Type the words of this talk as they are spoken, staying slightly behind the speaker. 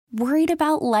Worried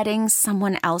about letting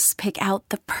someone else pick out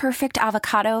the perfect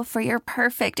avocado for your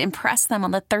perfect impress them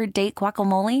on the third date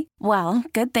guacamole? Well,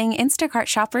 good thing Instacart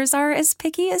shoppers are as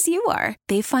picky as you are.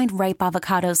 They find ripe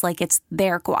avocados like it's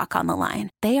their guac on the line.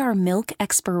 They are milk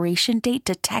expiration date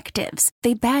detectives.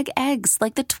 They bag eggs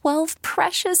like the 12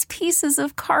 precious pieces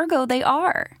of cargo they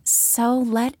are. So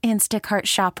let Instacart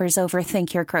shoppers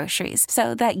overthink your groceries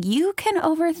so that you can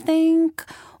overthink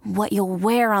what you'll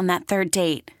wear on that third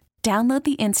date. Download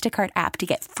the Instacart app to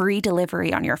get free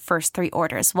delivery on your first 3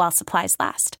 orders while supplies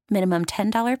last. Minimum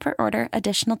 $10 per order.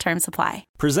 Additional terms apply.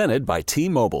 Presented by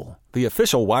T-Mobile, the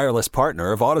official wireless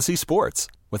partner of Odyssey Sports.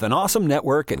 With an awesome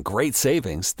network and great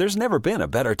savings, there's never been a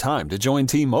better time to join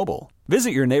T-Mobile. Visit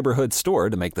your neighborhood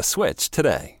store to make the switch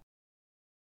today.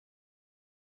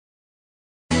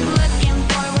 Looking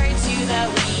forward to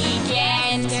the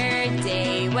weekend.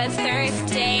 Yesterday was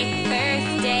Thursday,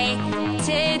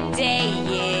 today,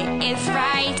 yeah, it's Friday.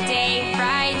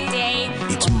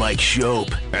 It's Mike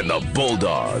Shope and the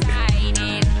Bulldog.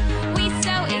 We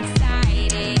so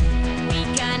excited, we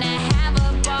gonna have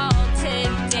a ball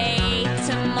today.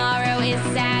 Tomorrow is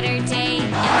Saturday.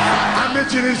 I'm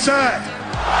itching inside.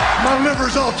 My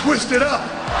liver's all twisted up.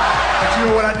 But you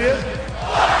know what I did?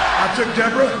 I took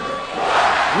Deborah,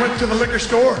 went to the liquor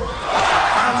store.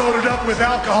 I loaded up with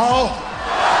alcohol,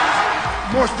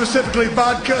 more specifically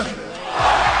vodka,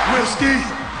 whiskey,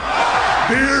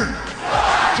 beer,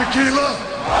 tequila,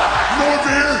 more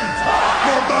beer,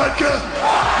 more vodka,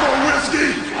 more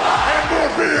whiskey, and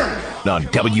more beer. On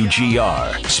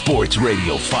WGR Sports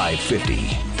Radio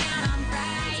 550.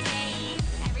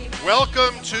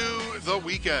 Welcome to the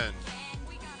weekend,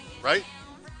 right?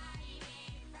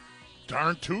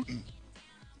 Darn tootin'.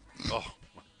 Oh.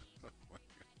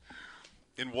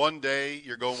 In one day,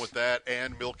 you're going with that,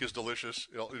 and milk is delicious.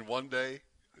 In one day,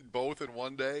 both in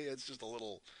one day. It's just a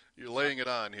little. You're laying it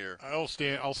on here. I'll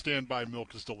stand by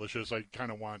milk is delicious. I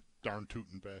kind of want darn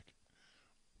tootin' back.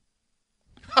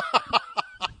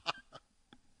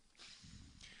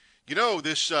 You know,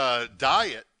 this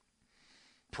diet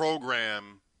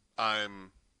program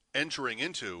I'm entering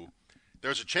into,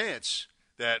 there's a chance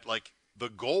that, like, the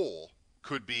goal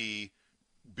could be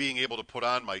being able to put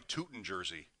on my Tootin'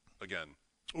 jersey again.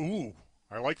 Ooh,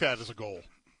 I like that as a goal.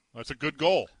 That's a good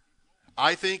goal.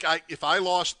 I think if I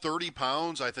lost 30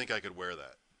 pounds, I think I could wear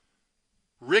that.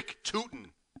 Rick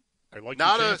Tootin'. I like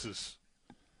Not your chances.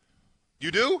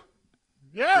 You do?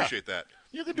 Yeah. Appreciate that.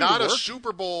 You can do Not the a work.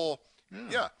 Super Bowl.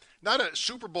 Yeah. Not a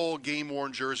Super Bowl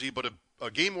game-worn jersey, but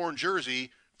a game-worn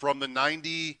jersey from the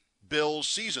 90 Bills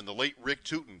season, the late Rick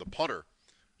Tootin', the punter.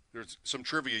 There's some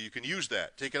trivia. You can use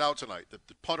that. Take it out tonight. The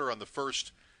punter on the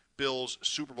first Bills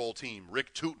Super Bowl team,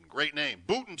 Rick Tootin'. Great name.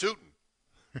 Bootin' Tootin'.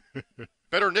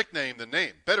 Better nickname than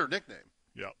name. Better nickname.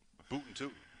 Yep. Bootin'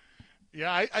 Tootin'.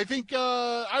 Yeah, I think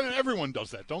everyone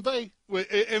does that, don't they?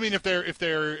 I mean, if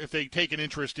they take an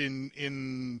interest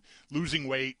in losing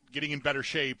weight, getting in better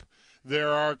shape, there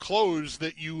are clothes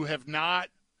that you have not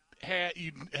had,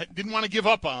 you didn't want to give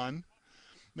up on.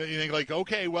 That you think like,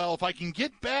 okay, well, if I can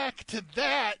get back to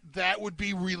that, that would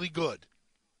be really good.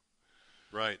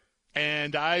 Right.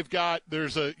 And I've got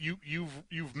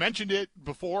you've mentioned it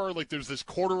before. Like there's this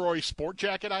corduroy sport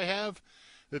jacket I have.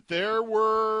 That there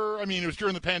were, I mean, it was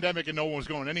during the pandemic and no one was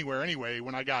going anywhere anyway.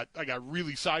 When I got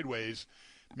really sideways,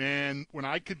 man. When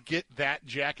I could get that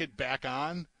jacket back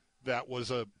on, that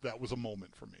was a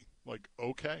moment for me. Like,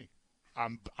 okay,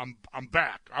 I'm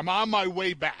back. I'm on my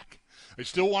way back. I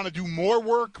still want to do more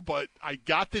work, but I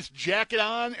got this jacket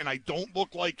on, and I don't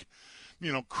look like,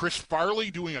 Chris Farley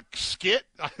doing a skit.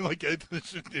 I like it.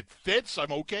 It fits.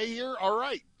 I'm okay here. All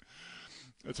right,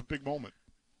 that's a big moment.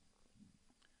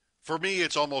 For me,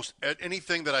 it's almost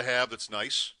anything that I have that's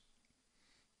nice.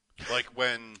 Like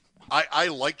when I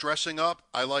like dressing up,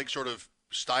 I like sort of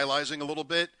stylizing a little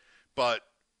bit, but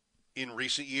in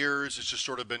recent years, it's just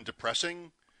sort of been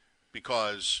depressing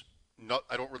because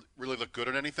I don't really look good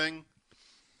at anything.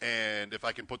 And if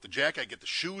I can put the jacket, I get the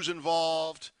shoes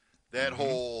involved, that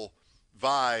whole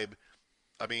vibe.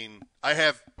 I mean, I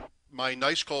have my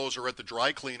nice clothes are at the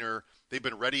dry cleaner. They've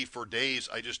been ready for days.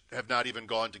 I just have not even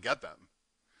gone to get them.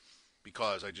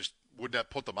 Because I just would not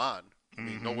put them on. I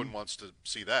mean, no one wants to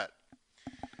see that.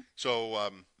 So,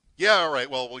 yeah, all right.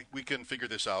 Well, we can figure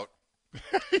this out.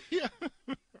 Yeah.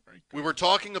 We were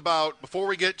talking about, before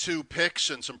we get to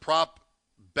picks and some prop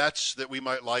bets that we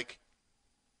might like,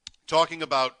 talking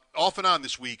about off and on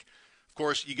this week. Of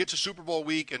course, you get to Super Bowl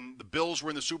week, and the Bills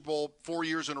were in the Super Bowl 4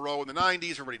 years in a row in the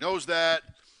 90s. Everybody knows that.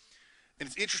 And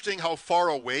it's interesting how far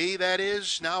away that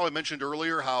is now. I mentioned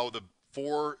earlier how the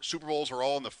 4 Super Bowls are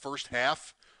all in the first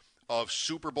half of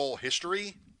Super Bowl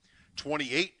history.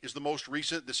 28 is the most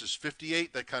recent. This is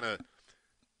 58. That kind of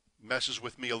messes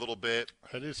with me a little bit.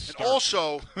 That is stark.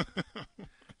 And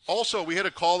also, we had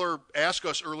a caller ask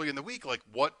us early in the week, like,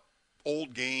 what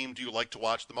old game do you like to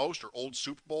watch the most, or old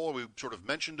Super Bowl? We sort of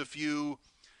mentioned a few.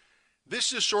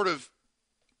 This is sort of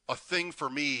a thing for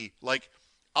me. Like,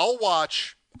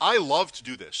 I love to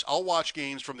do this. I'll watch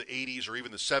games from the 80s or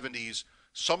even the 70s,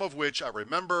 some of which I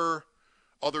remember,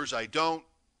 others I don't.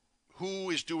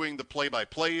 Who is doing the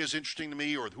play-by-play is interesting to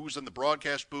me, or who's in the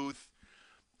broadcast booth.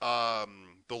 The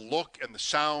look and the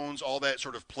sounds, all that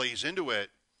sort of plays into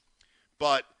it.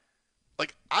 But,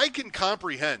 like, I can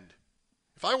comprehend,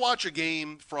 if I watch the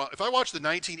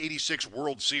 1986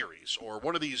 World Series or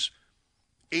one of these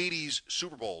 80s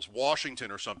Super Bowls, Washington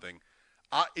or something,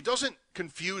 it doesn't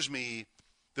confuse me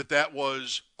that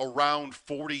was around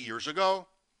 40 years ago.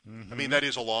 Mm-hmm. I mean, that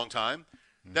is a long time.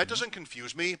 Mm-hmm. That doesn't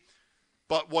confuse me.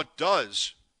 But what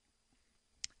does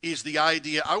is the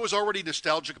idea, I was already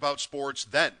nostalgic about sports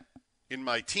then, in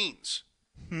my teens.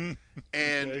 And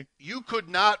okay. You could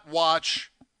not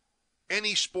watch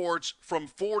any sports from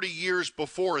 40 years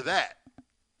before that.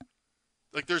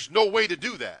 Like, there's no way to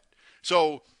do that.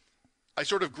 So I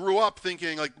sort of grew up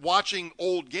thinking, like, watching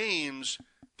old games,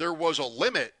 there was a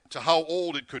limit to how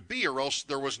old it could be, or else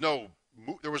there was no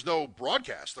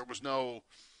broadcast. There was no,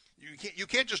 you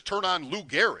can't just turn on Lou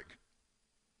Gehrig.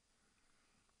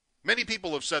 Many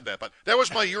people have said that, but that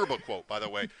was my yearbook quote, by the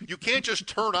way. You can't just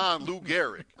turn on Lou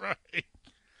Gehrig. Right.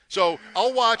 So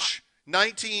I'll watch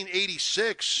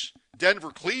 1986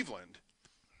 Denver-Cleveland.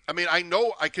 I mean, I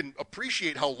know I can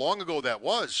appreciate how long ago that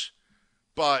was,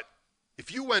 but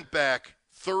if you went back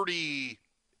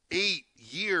 38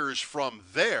 years from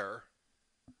there,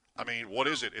 I mean, what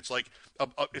is it? It's like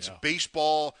it's a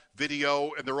baseball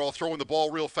video, and they're all throwing the ball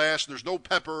real fast, and there's no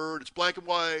pepper, and it's black and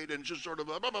white, and it's just sort of.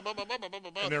 And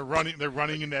they're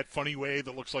running in that funny way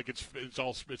that looks like it's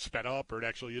sped up, or it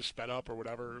actually is sped up, or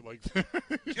whatever. Like,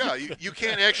 yeah, you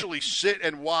can't actually sit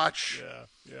and watch.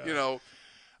 Yeah. You know,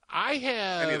 I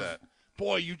have. Any of that.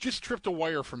 Boy, you just tripped a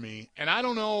wire for me, and I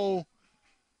don't know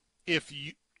if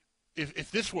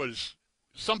this was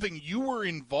something you were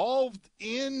involved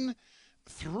in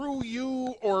through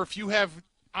you, or if you have.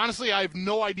 Honestly, I have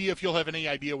no idea if you'll have any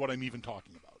idea what I'm even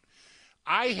talking about.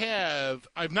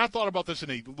 I've not thought about this in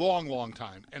a long, long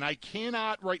time, and I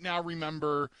cannot right now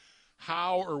remember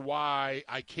how or why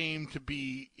I came to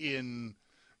be in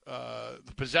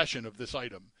the possession of this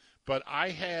item. But I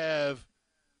have.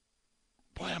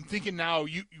 Boy, I'm thinking now.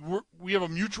 We have a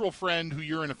mutual friend who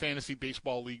you're in a fantasy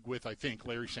baseball league with, I think,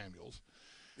 Larry Samuels.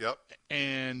 Yep.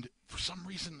 And for some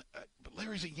reason, but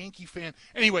Larry's a Yankee fan.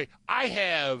 Anyway, I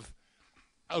have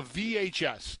a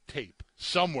VHS tape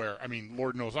somewhere. I mean,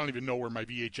 Lord knows, I don't even know where my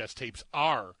VHS tapes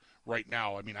are right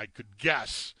now. I mean, I could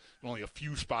guess only a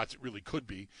few spots it really could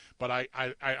be, but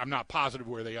I'm not positive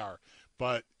where they are.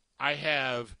 But I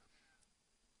have,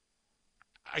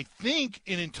 I think,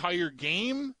 an entire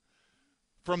game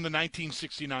from the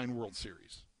 1969 World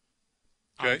Series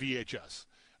on VHS.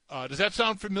 Does that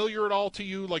sound familiar at all to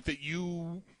you? Like that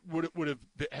you would have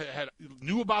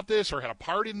knew about this or had a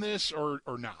part in this or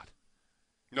not?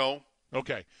 No.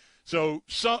 Okay. So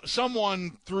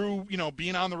someone through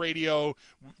being on the radio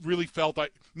really felt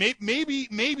like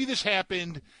maybe this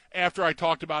happened after I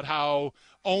talked about how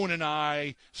Owen and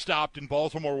I stopped in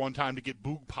Baltimore one time to get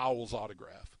Boog Powell's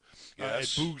autograph at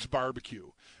Boog's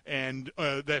Barbecue. And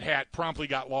that hat promptly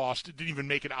got lost. It didn't even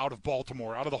make it out of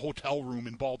Baltimore, out of the hotel room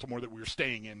in Baltimore that we were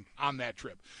staying in on that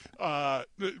trip.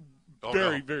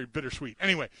 Very bittersweet.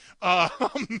 Anyway,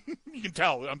 you can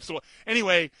tell.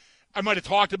 Anyway, I might have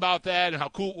talked about that and how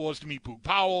cool it was to meet Boog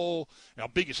Powell, and how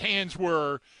big his hands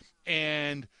were.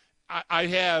 And I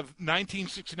have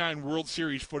 1969 World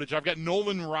Series footage. I've got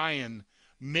Nolan Ryan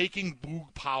making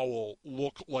Boog Powell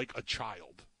look like a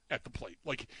child at the plate.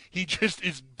 Like, he just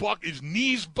his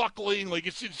knees buckling. Like,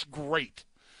 it's great,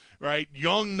 right?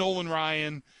 Young Nolan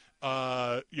Ryan,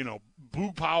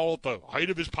 Boog Powell at the height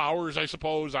of his powers, I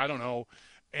suppose. I don't know.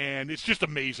 And it's just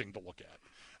amazing to look at.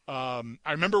 I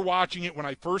remember watching it when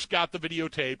I first got the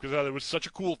videotape because it was such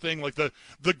a cool thing. Like the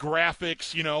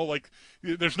graphics, like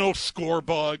there's no score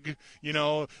bug.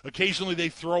 Occasionally they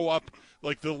throw up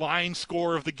like the line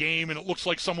score of the game, and it looks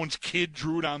like someone's kid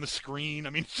drew it on the screen. I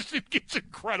mean, it's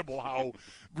incredible how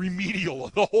remedial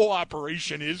the whole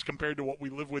operation is compared to what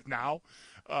we live with now.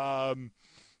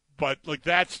 But like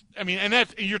that's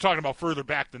you're talking about further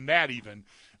back than that even.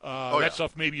 That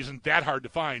stuff maybe isn't that hard to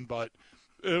find, but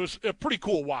it was a pretty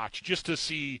cool watch just to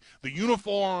see the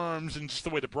uniforms and just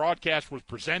the way the broadcast was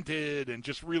presented, and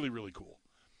just really, really cool.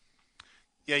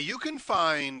 Yeah, you can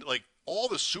find like all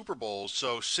the Super Bowls,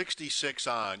 so 66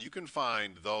 on, you can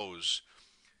find those.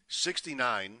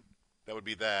 69, that would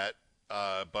be that.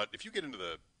 But if you get into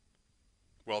the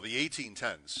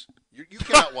 1810s, you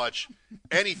cannot watch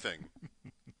anything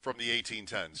from the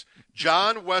 1810s.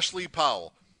 John Wesley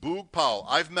Powell, Boog Powell.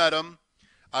 I've met him.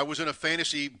 I was in a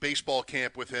fantasy baseball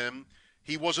camp with him.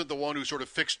 He wasn't the one who sort of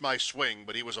fixed my swing,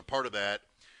 but he was a part of that.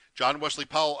 John Wesley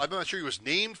Powell, I'm not sure he was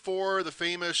named for the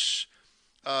famous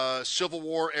Civil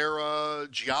War era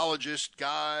geologist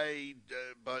guy,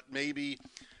 but maybe.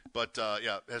 But,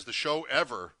 has the show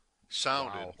ever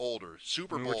sounded older?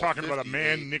 Super Bowl We're talking 58. about a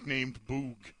man nicknamed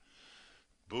Boog.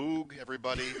 Boog,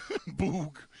 everybody.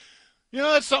 Boog.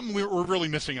 That's something we're really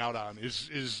missing out on.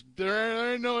 Is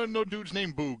there ain't no dudes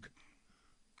named Boog?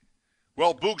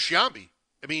 Well, Boog Sciambi.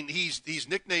 I mean, he's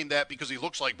nicknamed that because he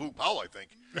looks like Boog Powell, I think,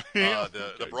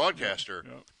 the broadcaster.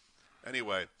 Yeah.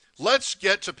 Anyway, let's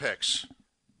get to picks.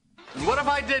 And what if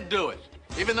I did do it?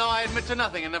 Even though I admit to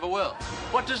nothing and never will.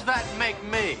 What does that make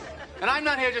me? And I'm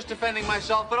not here just defending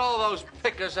myself, but all those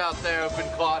pickers out there who've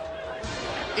been caught.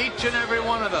 Each and every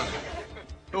one of them.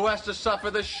 Who has to suffer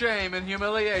the shame and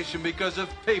humiliation because of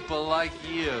people like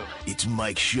you. It's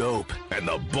Mike Shope and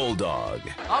the Bulldog.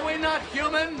 Are we not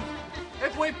human?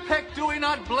 If we pick, do we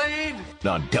not bleed?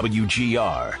 On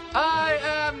WGR. I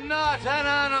am not an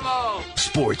animal.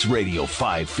 Sports Radio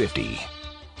 550.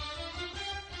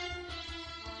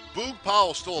 Boog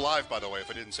Powell's still alive, by the way,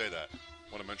 if I didn't say that. I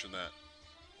want to mention that.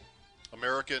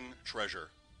 American treasure.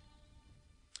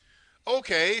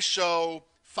 Okay, so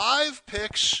 5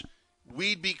 picks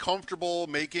we'd be comfortable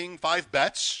making, 5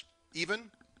 bets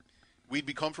even, we'd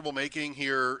be comfortable making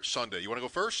here Sunday. You want to go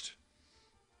first?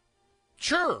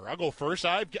 Sure, I'll go first.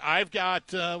 I've got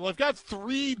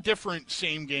 3 different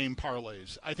same game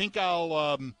parlays. I think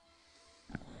I'll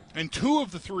and 2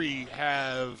 of the 3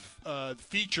 have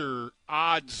feature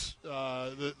odds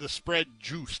the spread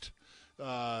juiced.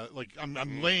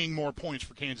 I'm laying more points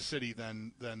for Kansas City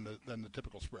than the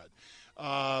typical spread.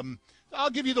 I'll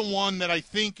give you the one that I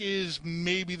think is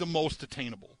maybe the most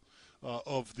attainable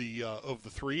of the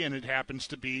 3, and it happens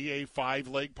to be a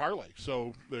 5-leg parlay.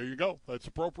 So there you go. That's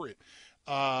appropriate.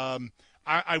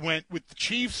 I went with the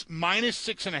Chiefs minus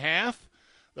 6.5.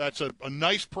 That's a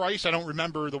nice price. I don't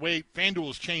remember the way FanDuel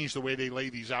has changed the way they lay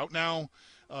these out now.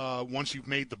 Once you've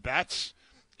made the bets,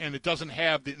 and it doesn't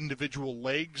have the individual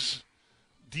legs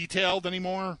detailed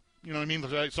anymore. You know what I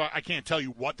mean? So I can't tell you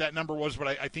what that number was, but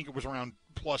I think it was around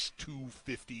plus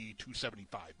 250,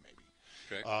 275 maybe.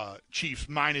 Okay. Chiefs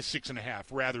minus 6.5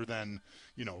 rather than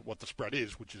what the spread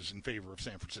is, which is in favor of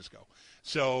San Francisco.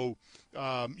 So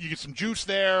you get some juice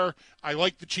there. I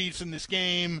like the Chiefs in this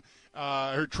game.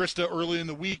 I heard Trista early in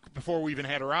the week before we even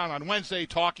had her on Wednesday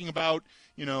talking about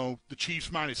the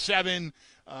Chiefs minus 7.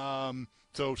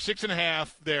 So 6.5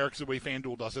 there because the way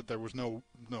FanDuel does it, there was no.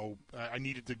 I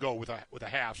needed to go with a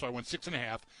half, so I went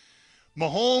 6.5.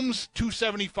 Mahomes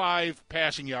 275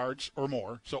 passing yards or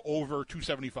more, so over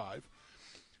 275.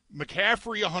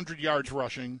 McCaffrey 100 yards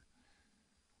rushing.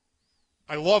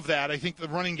 I love that. I think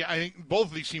I think both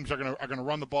of these teams are going to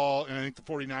run the ball, and I think the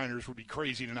 49ers would be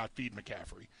crazy to not feed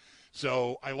McCaffrey.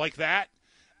 So I like that.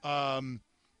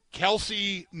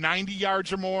 Kelsey 90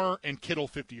 yards or more, and Kittle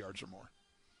 50 yards or more.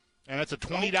 And that's a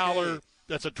 $20. Okay.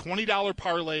 That's a $20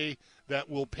 parlay that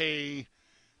will pay.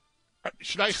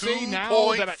 Should I say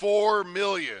now that $2.4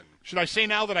 million? Should I say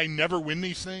now that I never win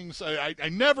these things? I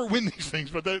never win these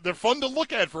things, but they're fun to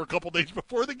look at for a couple days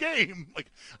before the game. Like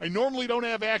I normally don't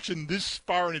have action this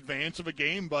far in advance of a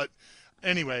game, but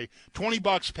anyway,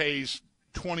 $20 pays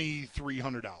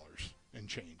 $2,300 and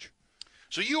change.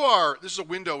 So this is a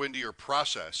window into your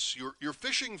process. You're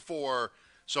fishing for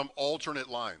some alternate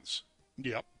lines.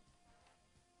 Yep.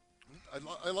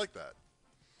 I like that.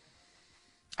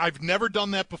 I've never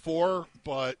done that before,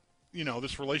 but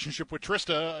this relationship with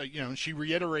Trista, she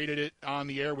reiterated it on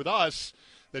the air with us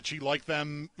that she liked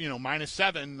them, minus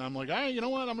 7. I'm like, you know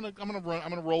what? I'm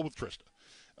gonna roll with Trista.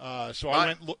 So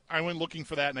I went looking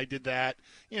for that, and I did that.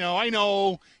 I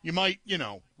know you might,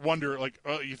 wonder, like,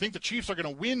 you think the Chiefs are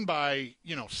going to win by,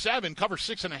 7, cover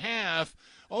 6.5.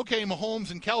 Okay,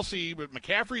 Mahomes and Kelsey, but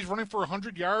McCaffrey's running for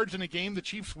 100 yards in a game the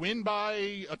Chiefs win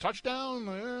by a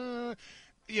touchdown.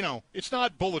 It's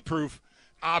not bulletproof.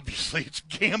 Obviously, it's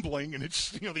gambling, and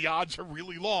it's the odds are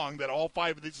really long that all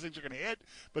 5 of these things are going to hit.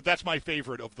 But that's my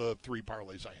favorite of the 3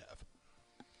 parlays I have.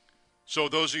 So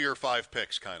those are your 5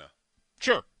 picks, kind of.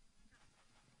 Sure.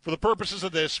 For the purposes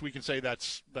of this, we can say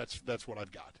that's what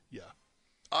I've got. Yeah.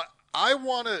 I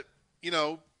want to,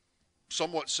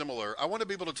 somewhat similar. I want to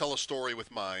be able to tell a story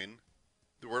with mine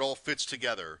where it all fits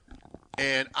together.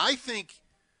 And I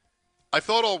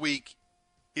thought all week,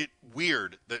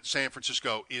 weird that San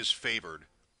Francisco is favored.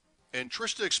 And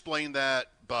Trista explained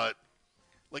that, but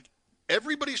like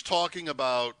everybody's talking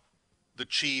about the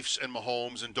Chiefs and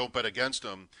Mahomes and don't bet against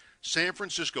them. San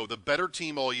Francisco, the better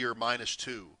team all year,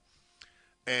 -2.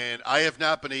 And I have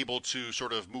not been able to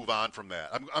sort of move on from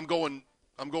that. I'm going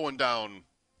down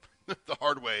the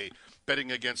hard way,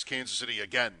 betting against Kansas City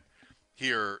again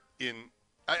here in.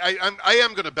 I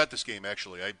am going to bet this game,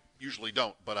 actually. I usually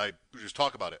don't, but I just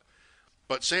talk about it.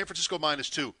 But San Francisco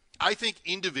 -2. I think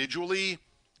individually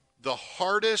the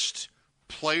hardest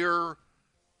player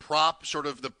prop, sort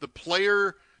of the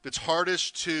player that's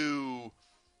hardest to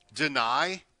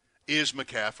deny is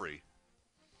McCaffrey.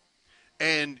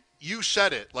 And you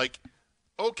said it, like,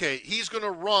 okay, he's going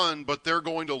to run, but they're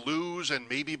going to lose and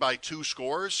maybe by 2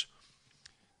 scores.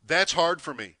 That's hard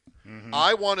for me. Mm-hmm.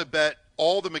 I want to bet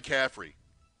all the McCaffrey.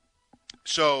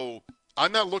 So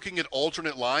I'm not looking at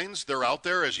alternate lines. They're out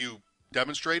there, as you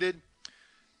demonstrated.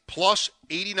 Plus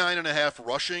 89.5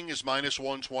 rushing is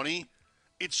 -120.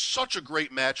 It's such a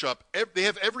great matchup. They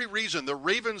have every reason. The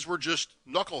Ravens were just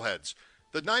knuckleheads.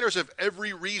 The Niners have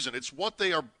every reason. It's what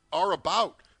they are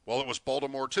about. Well, it was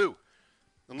Baltimore, too.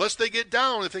 Unless they get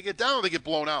down. If they get down, they get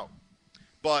blown out.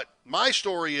 But my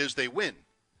story is they win.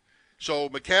 So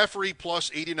McCaffrey plus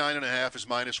 89.5 is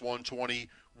 -120.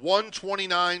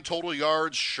 129 total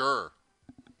yards, sure.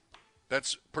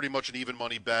 That's pretty much an even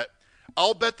money bet.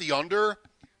 I'll bet the under,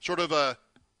 sort of a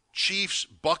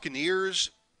Chiefs-Buccaneers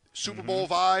Super Bowl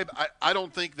vibe. I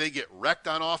don't think they get wrecked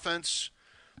on offense,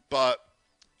 but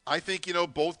I think,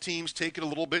 both teams take it a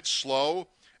little bit slow,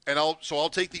 and I'll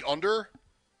take the under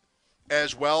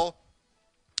as well.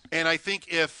 And I think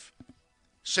if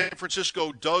San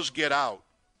Francisco does get out,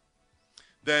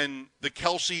 then the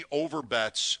Kelsey over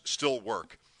bets still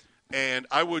work. And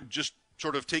I would just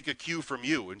sort of take a cue from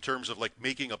you in terms of like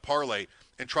making a parlay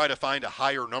and try to find a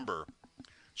higher number.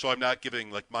 So I'm not giving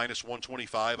like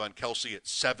 -125 on Kelsey at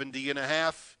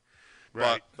 70.5.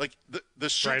 Right. But like the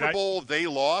Super Bowl they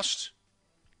lost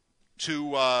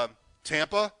to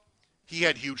Tampa, he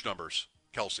had huge numbers,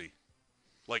 Kelsey.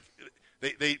 Like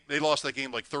they lost that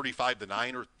game like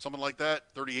 35-9 or something like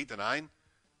that, 38-9,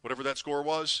 whatever that score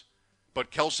was. But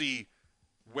Kelsey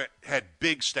had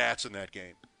big stats in that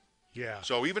game. Yeah.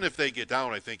 So even if they get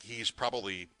down, I think he's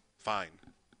probably fine.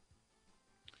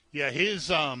 Yeah, his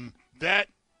that,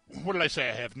 what did I say?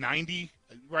 I have 90,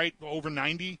 right? Over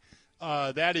 90.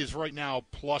 That is right now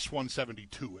plus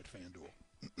 172 at FanDuel.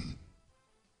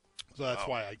 So that's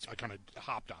why I kind of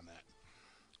hopped on that.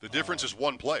 The difference is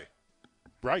one play.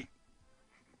 Right.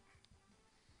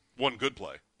 One good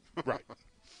play. Right.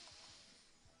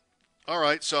 All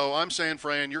right, so I'm saying,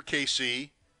 Fran, you're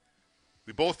KC.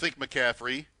 We both think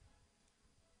McCaffrey.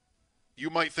 You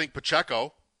might think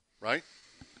Pacheco, right?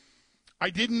 I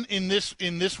didn't in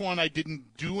this one. I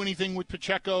didn't do anything with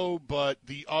Pacheco, but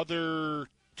the other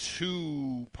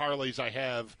 2 parlays I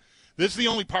have. This is the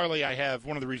only parlay I have.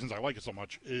 One of the reasons I like it so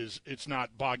much is it's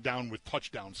not bogged down with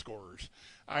touchdown scorers.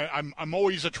 I'm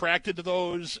always attracted to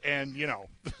those, and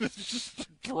just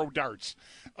throw darts.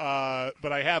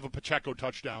 But I have a Pacheco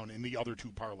touchdown in the other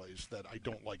 2 parlays that I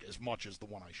don't like as much as the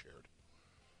one I shared.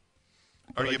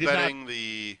 Are you betting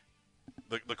the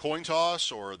coin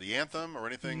toss or the anthem or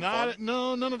anything?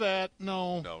 No, none of that.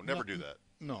 No, never do that.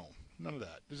 No, none of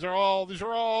that. These are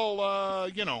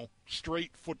all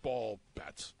straight football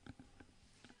bets.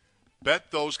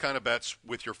 Bet those kind of bets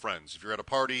with your friends. If you're at a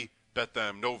party, bet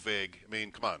them. No vig. I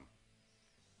mean, come on.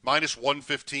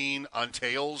 -115 on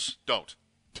tails. Don't.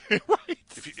 Right.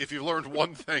 If you've learned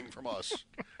one thing from us,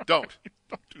 don't.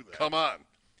 Don't do that. Come on.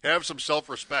 Have some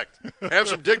self-respect. Have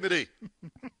some dignity.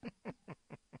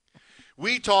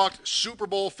 We talked Super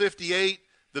Bowl 58,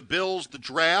 the Bills, the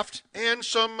draft, and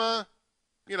some,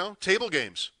 table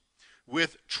games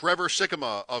with Trevor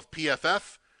Sikkema of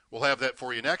PFF. We'll have that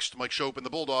for you next. Mike Shope and the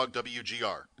Bulldog,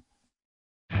 WGR.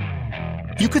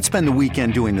 You could spend the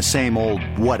weekend doing the same old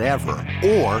whatever,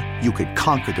 or you could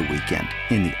conquer the weekend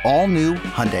in the all-new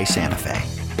Hyundai Santa Fe.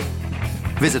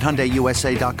 Visit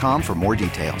HyundaiUSA.com for more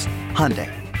details.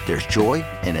 Hyundai, there's joy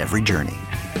in every journey.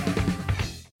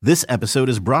 This episode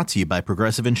is brought to you by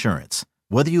Progressive Insurance.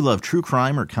 Whether you love true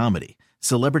crime or comedy,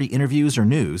 celebrity interviews or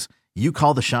news, you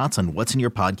call the shots on what's in your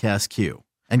podcast queue.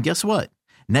 And guess what?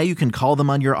 Now you can call them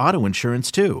on your auto insurance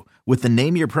too with the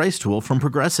Name Your Price tool from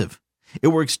Progressive. It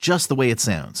works just the way it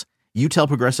sounds. You tell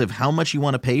Progressive how much you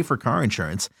want to pay for car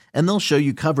insurance, and they'll show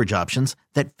you coverage options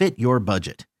that fit your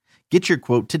budget. Get your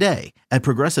quote today at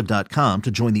Progressive.com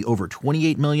to join the over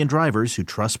 28 million drivers who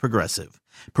trust Progressive.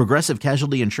 Progressive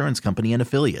Casualty Insurance Company and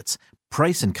Affiliates.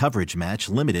 Price and coverage match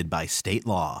limited by state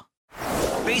law.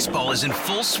 Baseball is in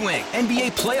full swing.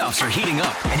 NBA playoffs are heating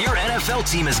up, and your NFL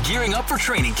team is gearing up for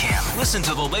training camp. Listen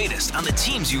to the latest on the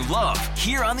teams you love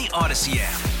here on the Odyssey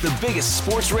app. The biggest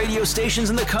sports radio stations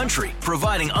in the country,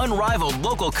 providing unrivaled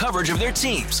local coverage of their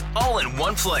teams, all in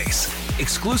one place.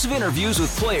 Exclusive interviews with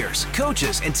players,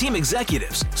 coaches, and team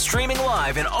executives, streaming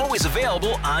live and always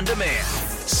available on demand.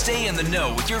 Stay in the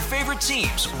know with your favorite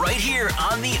teams right here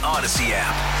on the Odyssey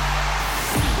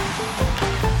app.